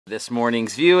This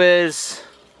morning's view is...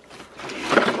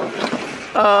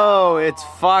 Oh, it's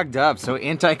fogged up, so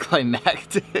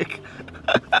anticlimactic.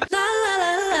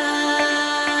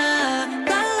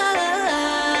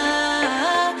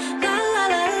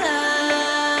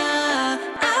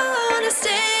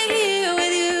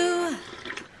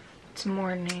 It's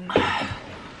morning.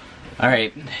 All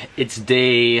right, it's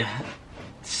day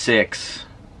 6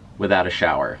 without a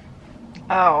shower.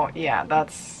 Oh, yeah,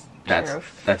 that's true.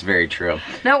 That's very true.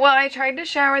 No, well, I tried to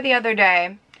shower the other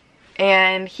day,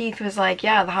 and Heath was like,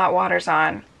 yeah, the hot water's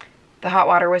on. The hot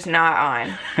water was not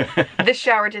on. This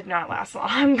shower did not last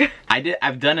long.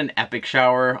 I've done an epic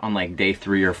shower on like day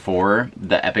 3 or 4,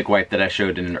 the epic wipe that I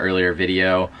showed in an earlier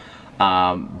video.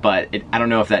 But I don't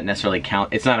know if that necessarily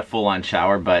counts. It's not a full-on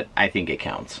shower, but I think it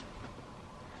counts.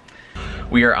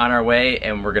 We are on our way,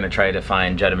 and we're gonna try to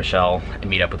find Jed and Michelle and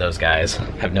meet up with those guys. I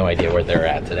have no idea where they're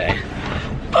at today.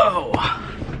 Oh,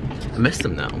 I missed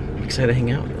them though. I'm excited to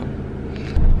hang out with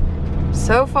them.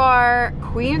 So far,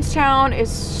 Queenstown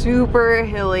is super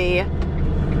hilly,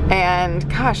 and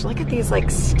gosh, look at these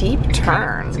like steep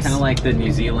turns. It's kind of like the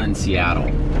New Zealand Seattle.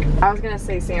 I was gonna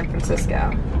say San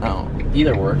Francisco. Oh,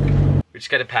 either work. We just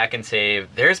got to PAK'nSAVE.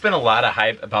 There's been a lot of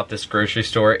hype about this grocery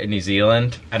store in New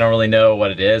Zealand. I don't really know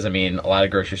what it is. I mean, a lot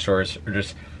of grocery stores are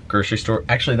just grocery store.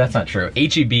 Actually, that's not true.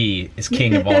 H-E-B is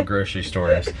king of all grocery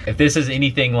stores. If this is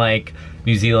anything like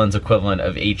New Zealand's equivalent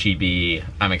of H-E-B,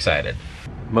 I'm excited.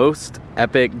 Most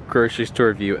epic grocery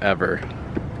store view ever.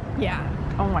 Yeah.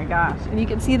 Oh my gosh. And you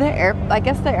can see the I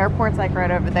guess the airport's like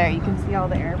right over there. You can see all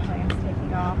the airplanes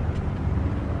taking off.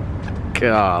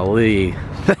 Golly,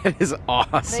 that is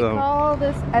awesome. They call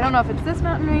this, I don't know if it's this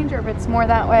mountain range or if it's more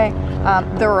that way,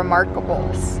 the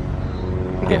Remarkables.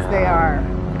 Because they are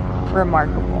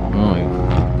remarkable.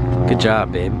 Oh, good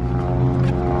job, babe.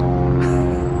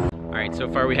 Alright, so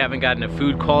far we haven't gotten a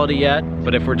food quality yet,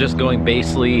 but if we're just going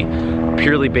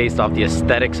purely based off the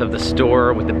aesthetics of the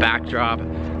store with the backdrop,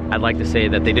 I'd like to say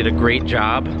that they did a great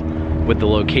job with the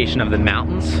location of the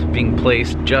mountains being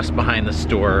placed just behind the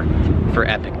store for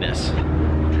epicness.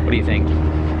 What do you think?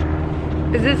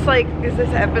 Is this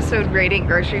episode rating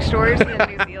grocery stores in New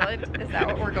Zealand? Is that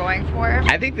what we're going for?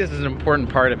 I think this is an important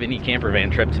part of any camper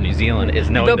van trip to New Zealand is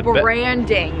knowing the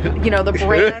branding. You know, the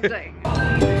branding.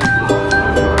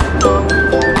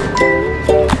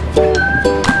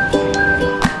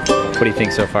 What do you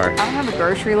think so far? I don't have a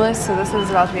grocery list, so this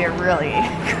is about to be a really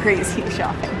crazy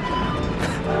shopping.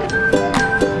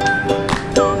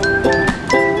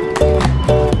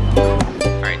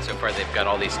 Alright, so far they've got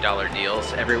all these dollar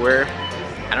deals everywhere.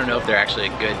 I don't know if they're actually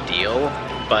a good deal,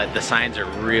 but the signs are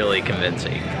really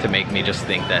convincing to make me just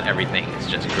think that everything is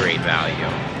just great value.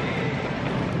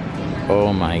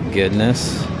 Oh my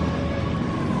goodness.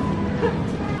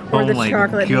 Or the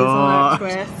chocolate hazelnut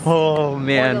twist. Oh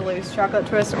man. Or the loose chocolate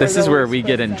twist. This is where we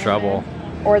get in trouble.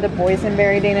 Or the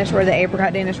boysenberry Danish, or the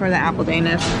apricot Danish, or the apple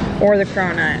Danish, or the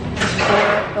cronut,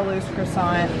 or the loose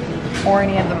croissant, or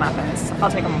any of the muffins.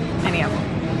 I'll take them, any of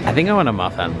them. I think I want a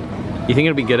muffin. You think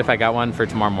it'd be good if I got one for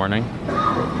tomorrow morning?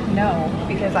 No,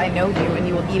 because I know you and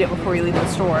you will eat it before you leave the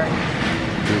store.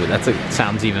 Ooh,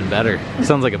 sounds even better.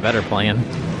 Sounds like a better plan.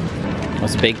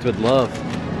 It's baked with love.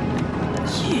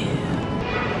 Yeah.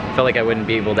 I felt like I wouldn't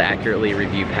be able to accurately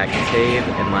review PAK'nSAVE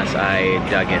unless I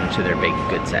dug into their baked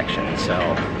goods section. So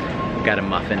got a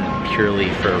muffin purely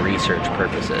for research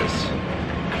purposes.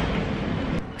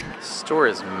 The store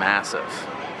is massive.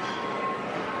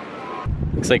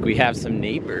 Looks like we have some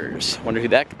neighbors. Wonder who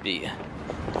that could be.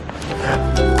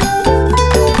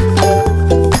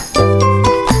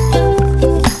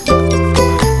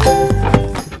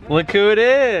 Look who it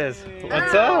is.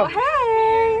 What's up?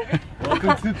 Hey!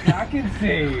 Welcome to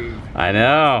PAK'nSAVE. I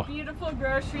know. Beautiful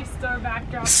grocery store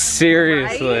backdrop.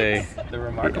 Seriously. Right? The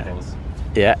Remarkables.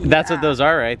 Yeah, that's what those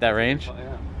are, right? That range? Oh,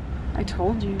 yeah. I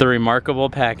told you. The remarkable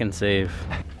PAK'nSAVE.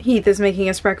 Heath is making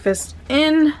us breakfast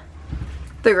in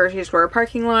the grocery store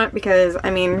parking lot because,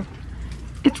 I mean,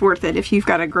 it's worth it if you've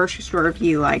got a grocery store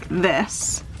view like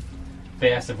this.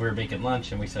 They asked if we were making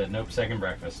lunch and we said, nope, second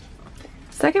breakfast.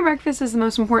 Second breakfast is the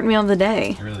most important meal of the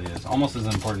day. It really is. Almost as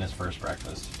important as first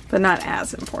breakfast. But not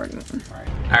as important. Right.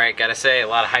 Alright, gotta say, a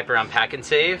lot of hype around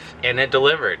PAK'nSAVE, and it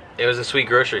delivered. It was a sweet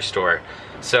grocery store.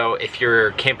 So if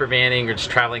you're camper vanning or just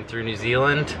traveling through New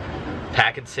Zealand,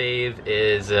 PAK'nSAVE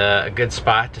is a good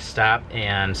spot to stop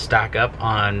and stock up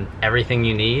on everything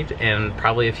you need, and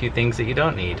probably a few things that you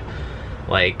don't need,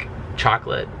 like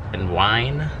chocolate and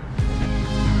wine.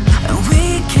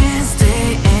 We can't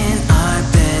stay in our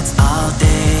beds all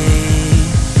day,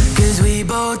 'cause we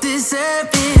both deserve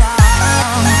it all.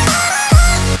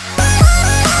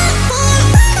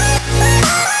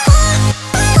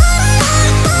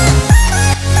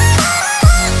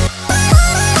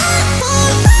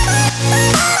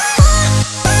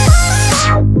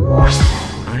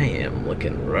 I'm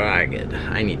looking ragged.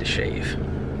 I need to shave.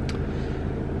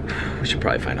 We should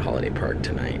probably find a holiday park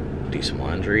tonight. Do some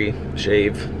laundry,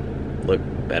 shave, look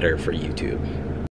better for YouTube.